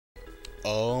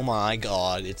Oh my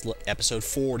god, it's episode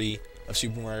 40 of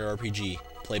Super Mario RPG,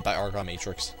 played by Argon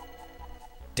Matrix.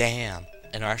 Damn.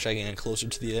 And we're actually getting closer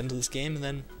to the end of this game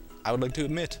than I would like to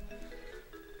admit.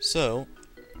 So,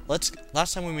 last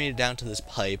time we made it down to this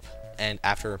pipe, and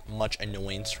after much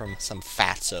annoyance from some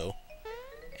fatso,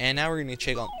 and now we're going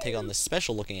to take on this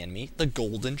special looking enemy, the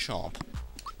Golden Chomp.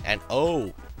 And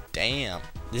oh, damn,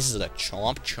 this is a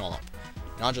Chomp Chomp.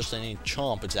 Not just any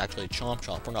chomp, it's actually a Chomp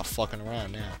Chomp. We're not fucking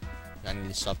around now. I need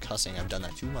to stop cussing, I've done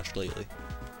that too much lately.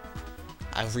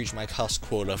 I've reached my cuss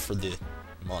quota for the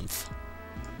month.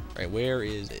 Right, where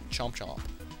is it? Chomp Chomp.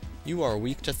 You are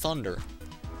weak to thunder.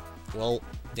 Well,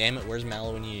 damn it, where's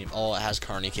Mallow when you need him? Oh, it has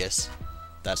Carnikiss.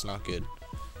 That's not good.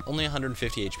 Only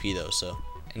 150 HP though, so...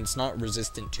 And it's not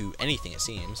resistant to anything, it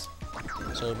seems.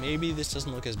 So maybe this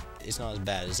doesn't look as... It's not as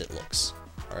bad as it looks.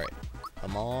 Alright.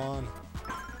 Come on.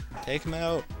 Take him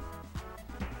out.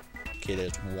 Okay,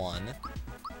 there's one.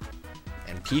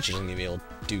 And Peach isn't gonna be able to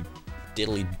do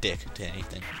diddly dick to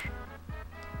anything.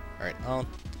 Alright,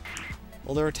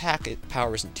 well, their attack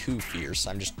power isn't too fierce.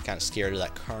 I'm just kind of scared of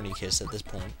that Carnikiss at this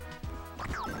point.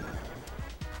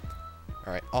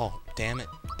 Alright, oh, damn it.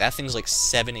 That thing's like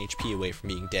 7 HP away from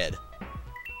being dead.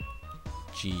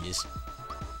 Jeez.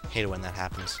 Hate it when that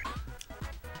happens.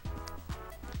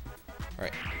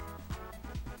 Alright.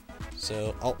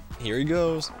 So, oh, here he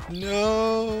goes.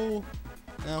 No!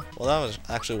 No, well, that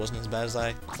actually wasn't as bad as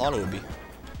I thought it would be.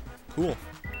 Cool.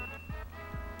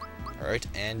 Alright,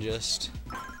 and just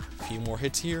a few more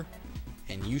hits here,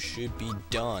 and you should be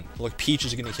done. Look, Peach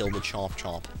is gonna kill the Chomp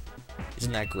Chomp.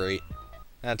 Isn't that great?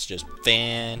 That's just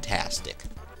fantastic.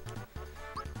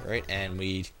 Alright, and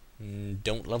we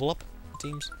don't level up, it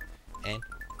seems. And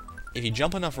if you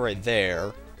jump enough right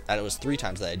there, that it was 3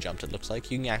 times that I jumped, it looks like,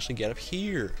 you can actually get up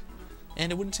here. And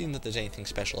it wouldn't seem that there's anything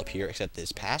special up here except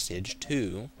this passage,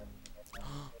 too.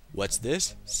 What's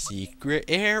this? Secret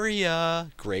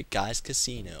area! Great Guy's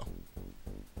Casino.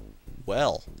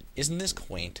 Well, isn't this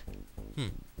quaint?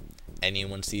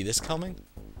 Anyone see this coming?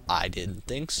 I didn't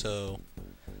think so.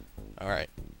 Alright,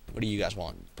 what do you guys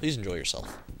want? Please enjoy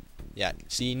yourself. Yeah,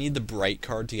 see, you need the bright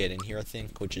card to get in here, I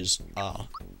think, which is,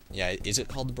 yeah, is it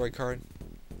called the bright card?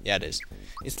 Yeah, it is.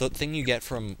 It's the thing you get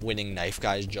from winning Knife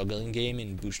Guy's juggling game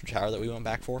in Booster Tower that we went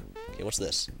back for. Okay, what's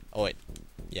this? Oh, wait.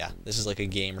 Yeah, this is like a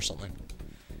game or something.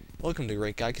 Welcome to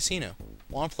Great Guy Casino.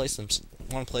 Want to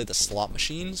play the slot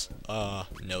machines?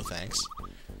 No thanks.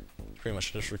 Pretty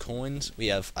much just for coins. We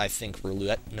have, I think,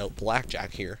 roulette. No,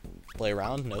 blackjack here. Play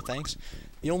around? No thanks.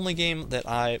 The only game that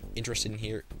I'm interested in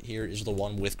here is the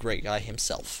one with Great Guy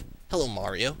himself. Hello,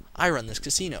 Mario. I run this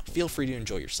casino. Feel free to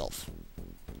enjoy yourself.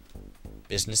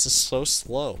 Business is so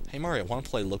slow. Hey, Mario, want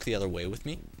to play Look the Other Way with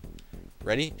me?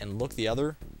 Ready? And look the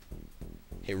other...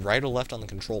 Hey, right or left on the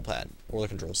control pad? Or the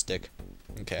control stick.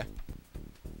 Okay.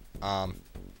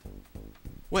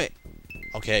 Wait.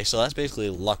 Okay, so that's basically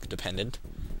luck dependent.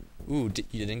 Ooh,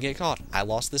 you didn't get caught. I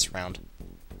lost this round.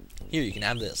 Here, you can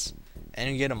have this.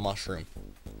 And you get a mushroom.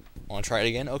 Want to try it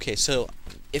again? Okay, so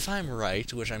if I'm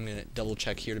right, which I'm going to double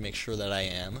check here to make sure that I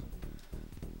am.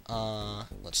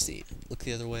 Let's see. Look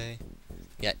the other way.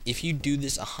 Yeah, if you do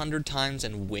this 100 times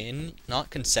and win, not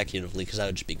consecutively, because that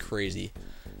would just be crazy,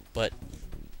 but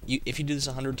if you do this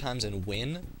 100 times and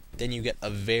win, then you get a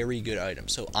very good item.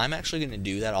 So I'm actually going to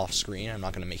do that off screen. I'm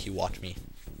not going to make you watch me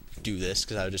do this,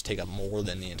 because that would just take up more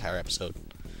than the entire episode.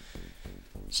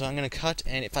 So I'm going to cut,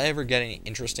 and if I ever get any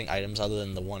interesting items other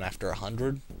than the one after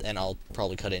 100, then I'll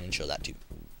probably cut in and show that too.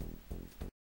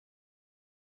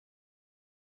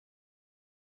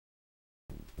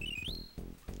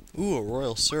 Ooh, a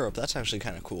royal syrup. That's actually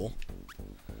kind of cool.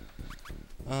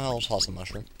 I'll toss a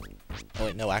mushroom. Oh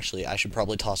wait, no, actually, I should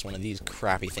probably toss one of these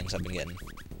crappy things I've been getting.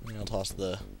 I'll toss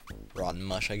the rotten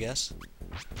mush, I guess.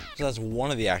 So that's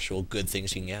one of the actual good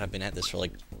things you can get. I've been at this for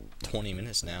like 20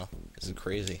 minutes now. This is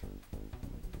crazy.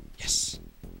 Yes.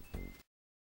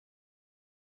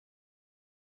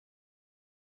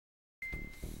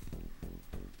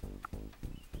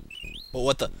 Oh,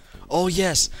 what the? Oh,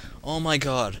 yes! Oh my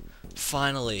god.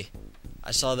 Finally.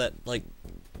 I saw that, like,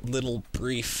 little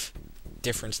brief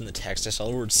difference in the text. I saw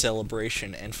the word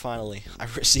celebration, and finally, I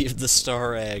received the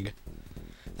star egg.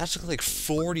 That took like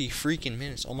 40 freaking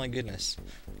minutes. Oh my goodness.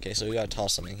 Okay, so we gotta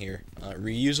toss something here.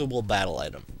 Reusable battle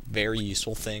item. Very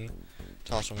useful thing.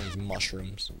 Toss one of these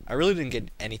mushrooms. I really didn't get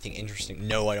anything interesting.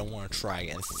 No, I don't want to try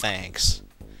again. Thanks.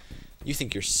 You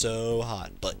think you're so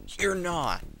hot, but you're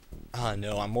not.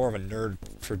 No, I'm more of a nerd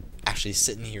for actually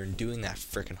sitting here and doing that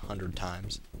frickin' 100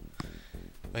 times.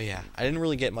 But yeah, I didn't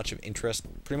really get much of interest.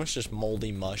 Pretty much just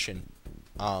moldy mush and,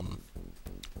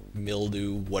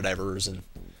 mildew whatevers, and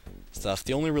stuff.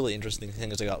 The only really interesting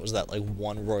things I got was that, like,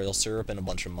 one royal syrup and a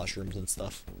bunch of mushrooms and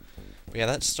stuff. But yeah,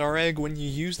 that star egg, when you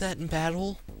use that in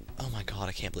battle, oh my god,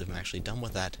 I can't believe I'm actually done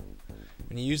with that.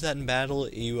 When you use that in battle,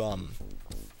 you, and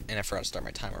I forgot to start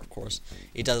my timer, of course,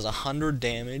 it does 100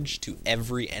 damage to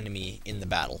every enemy in the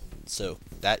battle. So,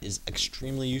 that is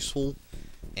extremely useful,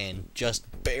 and just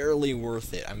barely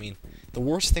worth it. I mean, the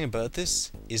worst thing about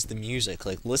this is the music.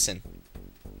 Like, listen.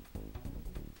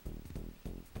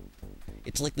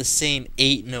 It's like the same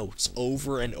 8 notes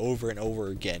over and over and over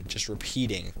again, just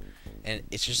repeating. And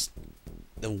it's just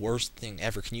the worst thing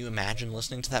ever. Can you imagine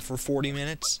listening to that for 40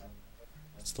 minutes?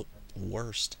 It's the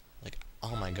worst. Like,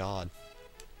 oh my god.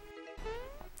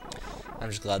 I'm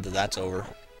just glad that that's over.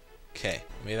 Okay,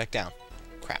 let me back down.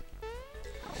 Crap.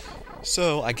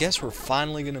 So, I guess we're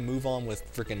finally gonna move on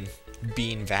with frickin'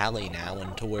 Bean Valley now,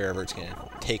 and to wherever it's gonna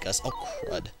take us. Oh,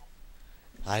 crud.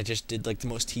 I just did, like, the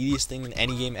most tedious thing in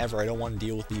any game ever. I don't want to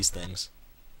deal with these things.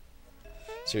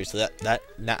 Seriously,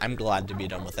 I'm glad to be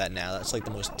done with that now. That's, like,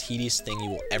 the most tedious thing you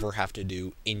will ever have to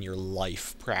do in your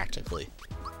life, practically.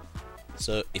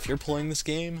 So, if you're playing this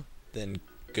game, then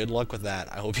good luck with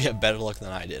that. I hope you have better luck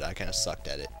than I did. I kind of sucked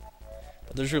at it.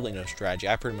 But there's really no strategy.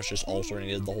 I pretty much just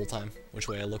alternated the whole time, which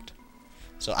way I looked.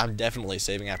 So I'm definitely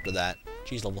saving after that.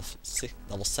 Jeez,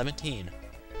 level 17.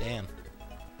 Damn.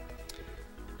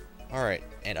 Alright,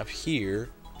 and up here,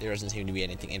 there doesn't seem to be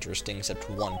anything interesting except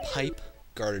one pipe,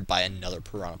 guarded by another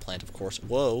piranha plant, of course.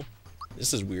 Whoa,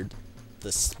 this is weird. The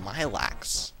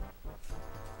Smilax.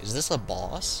 Is this a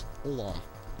boss? Hold on.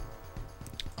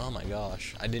 Oh my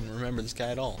gosh, I didn't remember this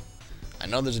guy at all. I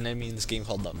know there's an enemy in this game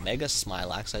called the Mega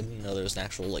Smilax. I didn't know there was an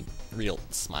actual, like, real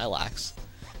Smilax.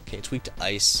 Okay, it's weak to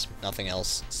ice, nothing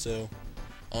else, so...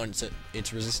 Oh, and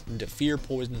it's resistant to fear,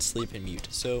 poison, sleep, and mute,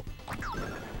 so...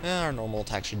 our normal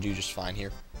attack should do just fine here.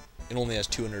 It only has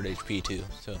 200 HP, too,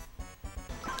 so...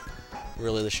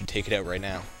 Really, this should take it out right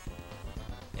now.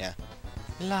 Yeah.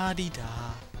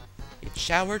 La-di-da. It's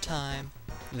shower time.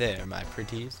 There, my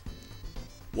pretties.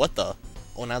 What the?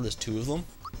 Oh, now there's 2 of them?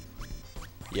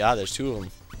 Yeah, there's 2 of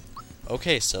them.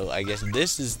 Okay, so I guess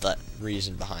this is the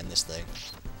reason behind this thing.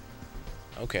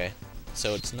 Okay.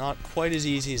 So it's not quite as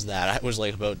easy as that. I was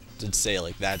like about to say,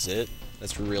 like, that's it?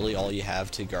 That's really all you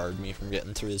have to guard me from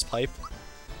getting through this pipe?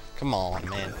 Come on,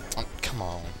 man. Come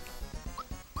on.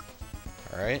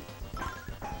 Alright.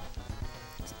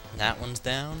 That one's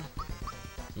down.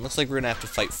 It looks like we're gonna have to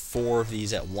fight 4 of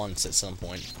these at once at some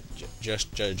point.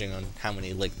 Just judging on how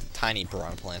many, like, tiny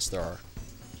piranha plants there are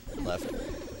left.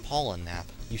 Pollen Nap,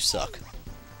 you suck.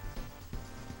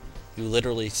 You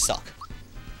literally suck.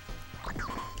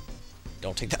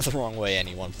 Don't take that the wrong way,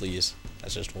 anyone, please.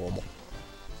 That's just horrible.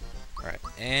 Alright,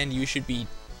 and you should be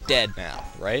dead now,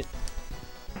 right?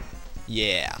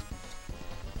 Yeah.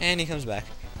 And he comes back.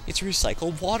 It's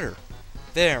recycled water.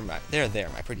 There, my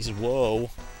pretties. Whoa.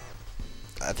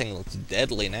 That thing looks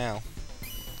deadly now.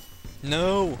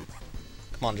 No!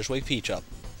 Come on, just wake Peach up.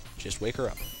 Just wake her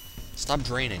up. Stop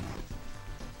draining.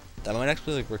 That might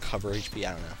actually, like, recover HP,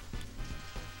 I don't know.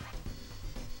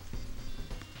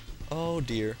 Oh,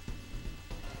 dear.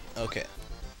 Okay.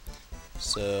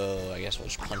 So, I guess we'll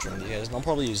just punch one of these guys. And I'll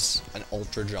probably use an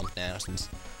Ultra Jump now, since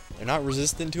they're not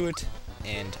resistant to it,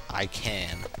 and I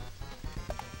can.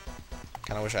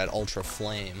 Kinda wish I had Ultra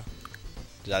Flame.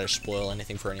 Did I just spoil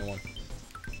anything for anyone?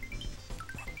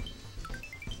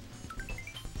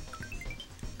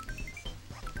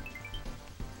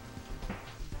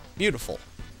 Beautiful.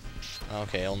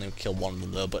 Okay, I only killed one of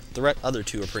them though, but the other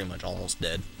 2 are pretty much almost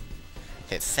dead.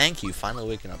 Okay, thank you, finally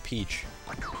waking up Peach.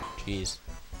 Jeez.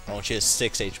 Oh, she has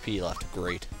 6 HP left,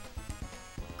 great.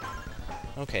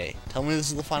 Okay, tell me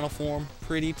this is the final form,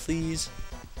 pretty please?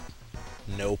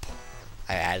 Nope.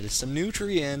 I added some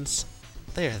nutrients.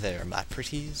 There, my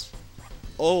pretties.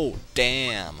 Oh,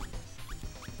 damn.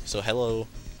 So, hello.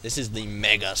 This is the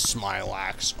Mega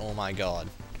Smilax. Oh my god.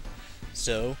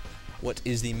 So, what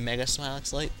is the Mega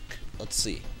Smilax like? Let's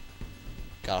see.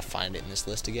 Gotta find it in this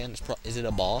list again. Is it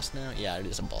a boss now? Yeah, it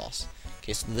is a boss.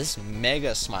 Okay, so this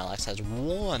Mega Smilax has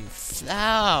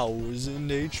 1,000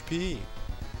 HP.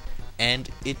 And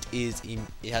it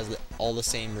has all the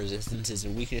same resistances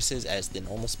and weaknesses as the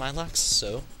normal Smilax,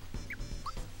 so...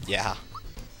 yeah.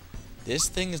 This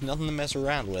thing is nothing to mess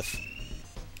around with.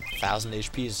 1,000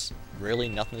 HP is really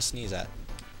nothing to sneeze at.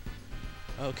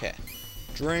 Okay.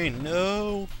 Drain,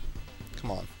 no! Come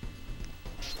on.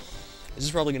 This is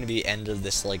probably going to be the end of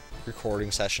this, like, recording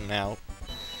session now.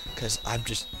 Because I've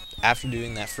just... after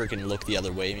doing that freaking look the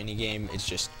other way minigame, it's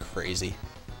just crazy.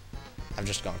 I've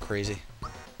just gone crazy.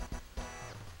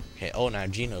 Okay, oh, now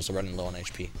Geno's running low on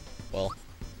HP. Well,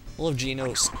 We'll have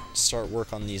Geno start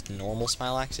work on these normal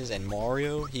Smilaxes, and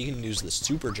Mario, he can use the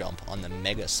super jump on the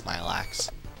Mega Smilax.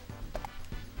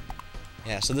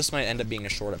 Yeah, so this might end up being a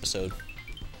short episode.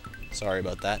 Sorry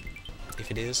about that, if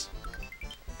it is.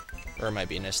 Or it might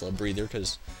be a nice little breather,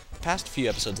 because the past few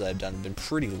episodes that I've done have been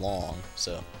pretty long,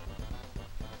 so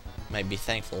might be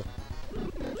thankful.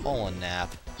 Pollen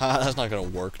Nap. That's not gonna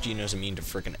work. Geno's immune to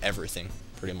freaking everything,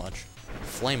 pretty much.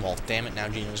 Flame Wall. Damn it, now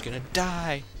Geno's gonna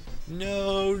die.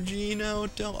 No, Geno,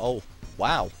 don't. Oh,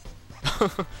 wow.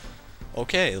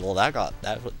 Okay, well that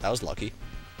was lucky.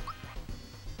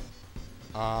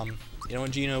 You know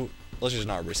what, Geno? Let's just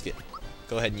not risk it.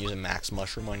 Go ahead and use a Max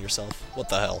Mushroom on yourself. What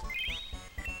the hell?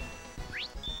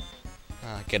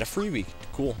 Get a freebie.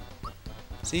 Cool.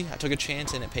 See, I took a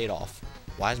chance and it paid off.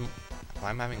 Why am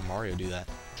I having Mario do that?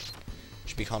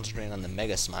 Should be concentrating on the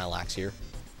Mega Smilax here.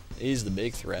 It is the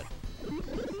big threat.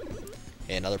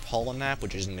 Okay, another Pollen Nap,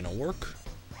 which isn't gonna work.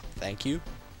 Thank you.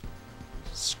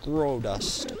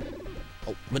 Scrodust.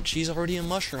 Oh, but she's already a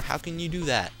mushroom. How can you do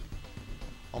that?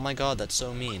 Oh my god, that's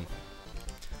so mean.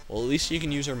 Well, at least you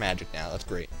can use her magic now. That's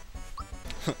great.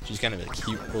 She's kind of a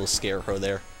cute little scarecrow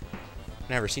there. I've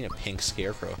never seen a pink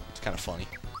scarecrow. It's kind of funny.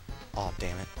 Aw,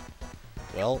 damn it.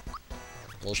 Well,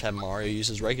 we'll just have Mario use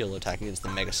his regular attack against the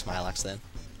Mega Smilax then.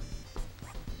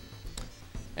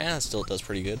 And that still does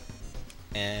pretty good.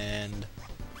 And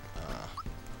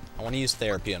I want to use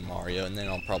Therapy on Mario, and then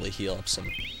I'll probably heal up some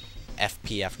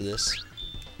FP after this.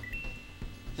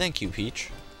 Thank you, Peach.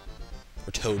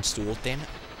 Or Toadstool, damn it.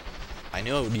 I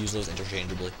knew I would use those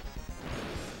interchangeably.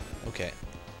 Okay.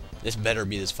 This better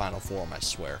be this final form, I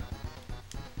swear.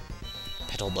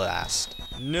 Petal Blast.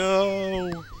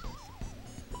 No!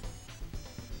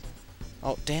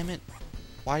 Oh, damn it.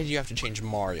 Why did you have to change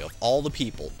Mario? Of all the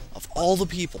people. Of all the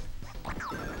people.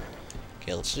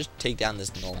 Okay, let's just take down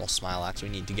this normal Smilax. We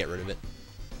need to get rid of it.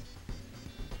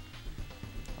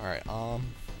 Alright, oh,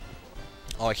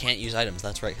 I can't use items.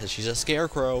 That's right, because she's a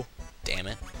scarecrow. Damn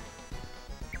it.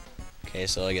 Okay,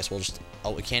 so I guess we'll just...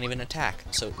 Oh, we can't even attack.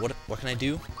 So, what can I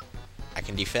do? I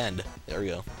can defend. There we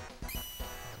go.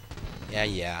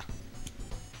 Yeah.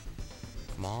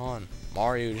 Come on.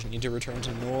 Mario, you just need to return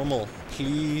to normal.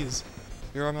 Please.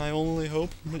 You are my only hope.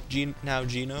 Now,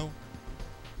 Geno.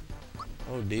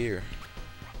 Oh, dear.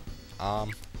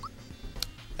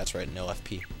 That's right, no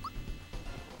FP.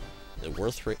 Is it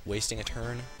worth wasting a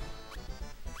turn?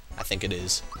 I think it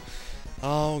is.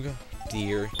 Oh, God.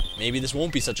 Dear. Maybe this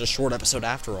won't be such a short episode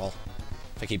after all.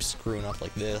 If I keep screwing up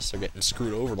like this, or getting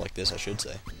screwed over like this, I should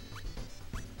say.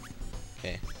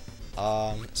 Okay.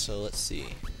 So let's see.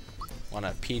 Want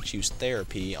to Peach use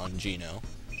Therapy on Geno,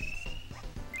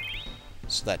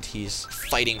 so that he's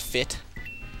fighting fit.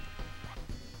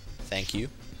 Thank you.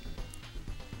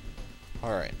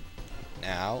 Alright.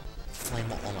 Now, Flame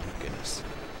Wall. Oh my goodness.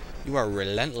 You are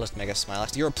relentless, Mega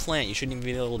Smilax. You're a plant. You shouldn't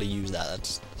even be able to use that.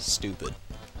 That's stupid.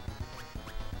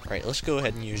 Alright, let's go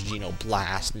ahead and use Geno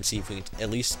Blast and see if we can at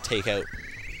least take out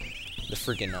the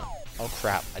freaking... oh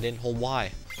crap, I didn't hold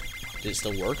Y. Did it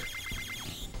still work?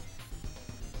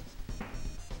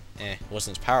 It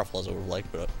wasn't as powerful as I would have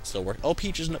liked, but it still worked. Oh,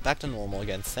 Peach is back to normal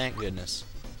again. Thank goodness.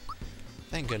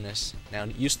 Thank goodness. Now,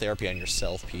 use Therapy on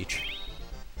yourself, Peach.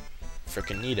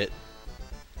 Frickin' need it.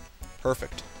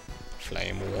 Perfect.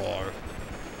 Flame War.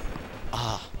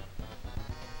 Ah.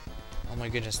 Oh my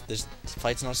goodness, this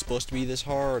fight's not supposed to be this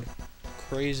hard.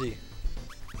 Crazy.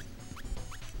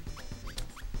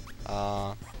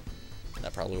 That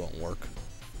probably won't work.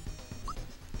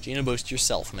 Geno, boost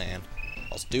yourself, man.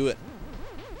 Let's do it.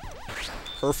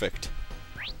 Perfect.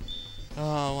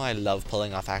 Oh, I love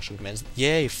pulling off action commands.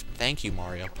 Yay! Thank you,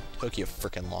 Mario. Took you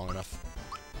frickin' long enough.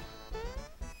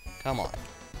 Come on.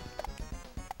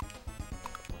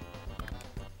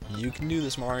 You can do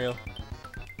this, Mario.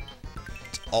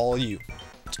 It's all you.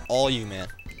 It's all you, man.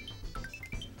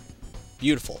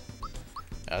 Beautiful.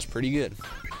 That was pretty good.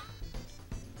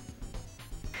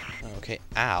 Okay,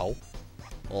 ow.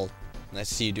 Well, nice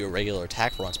to see you do a regular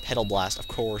attack runs. Petal Blast, of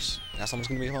course. Now someone's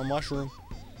gonna become a mushroom.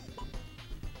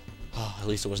 Oh, at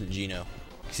least it wasn't Geno.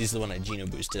 Because he's the one that Geno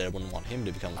boosted. I wouldn't want him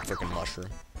to become a freaking mushroom.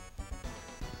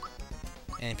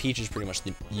 And Peach is pretty much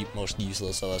the most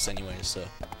useless of us anyways, so...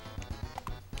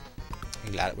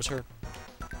 I'm glad it was her.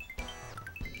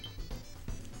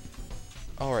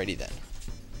 Alrighty then.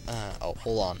 Oh,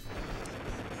 hold on.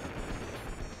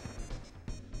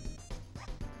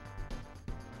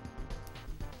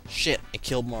 Shit, I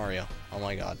killed Mario. Oh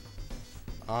my god.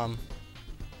 Oh my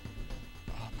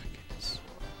goodness.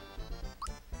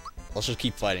 Let's just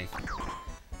keep fighting.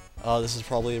 Oh, this is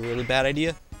probably a really bad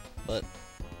idea, but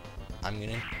I'm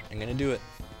gonna do it.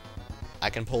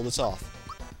 I can pull this off.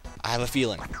 I have a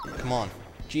feeling. Come on.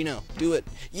 Gino, do it.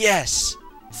 Yes!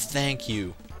 Thank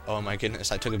you. Oh my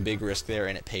goodness, I took a big risk there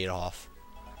and it paid off.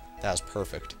 That was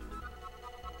perfect.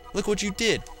 Look what you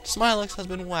did. Smilex has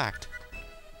been whacked.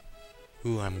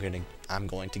 Ooh, I'm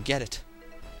going to get it.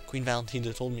 Queen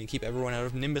Valentina told me to keep everyone out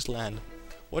of Nimbus Land.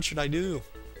 What should I do?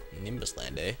 Nimbus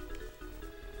Land, eh?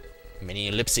 Many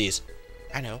ellipses.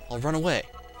 I know, I'll run away.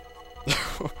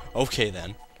 Okay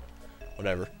then.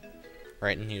 Whatever.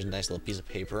 Right, and here's a nice little piece of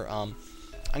paper. I'm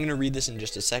gonna read this in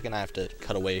just a second. I have to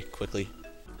cut away quickly.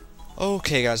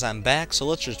 Okay guys, I'm back, so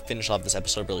let's just finish off this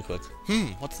episode really quick.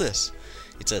 What's this?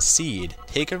 It's a seed.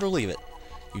 Take it or leave it.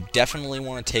 You definitely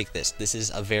want to take this. This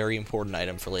is a very important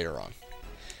item for later on.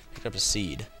 Pick up a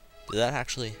seed. Did that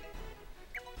actually...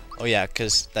 Oh yeah,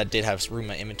 because that did have room in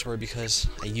my inventory because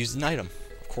I used an item,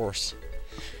 of course.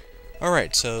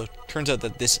 Alright, so turns out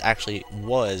that this actually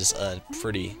was a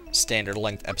pretty standard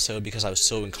length episode because I was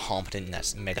so incompetent in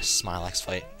that Mega Smilex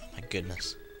fight. My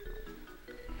goodness.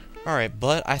 Alright,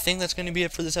 but I think that's going to be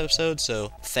it for this episode,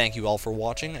 so thank you all for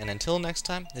watching, and until next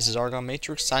time, this is Argon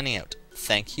Matrix signing out.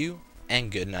 Thank you,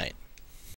 and good night.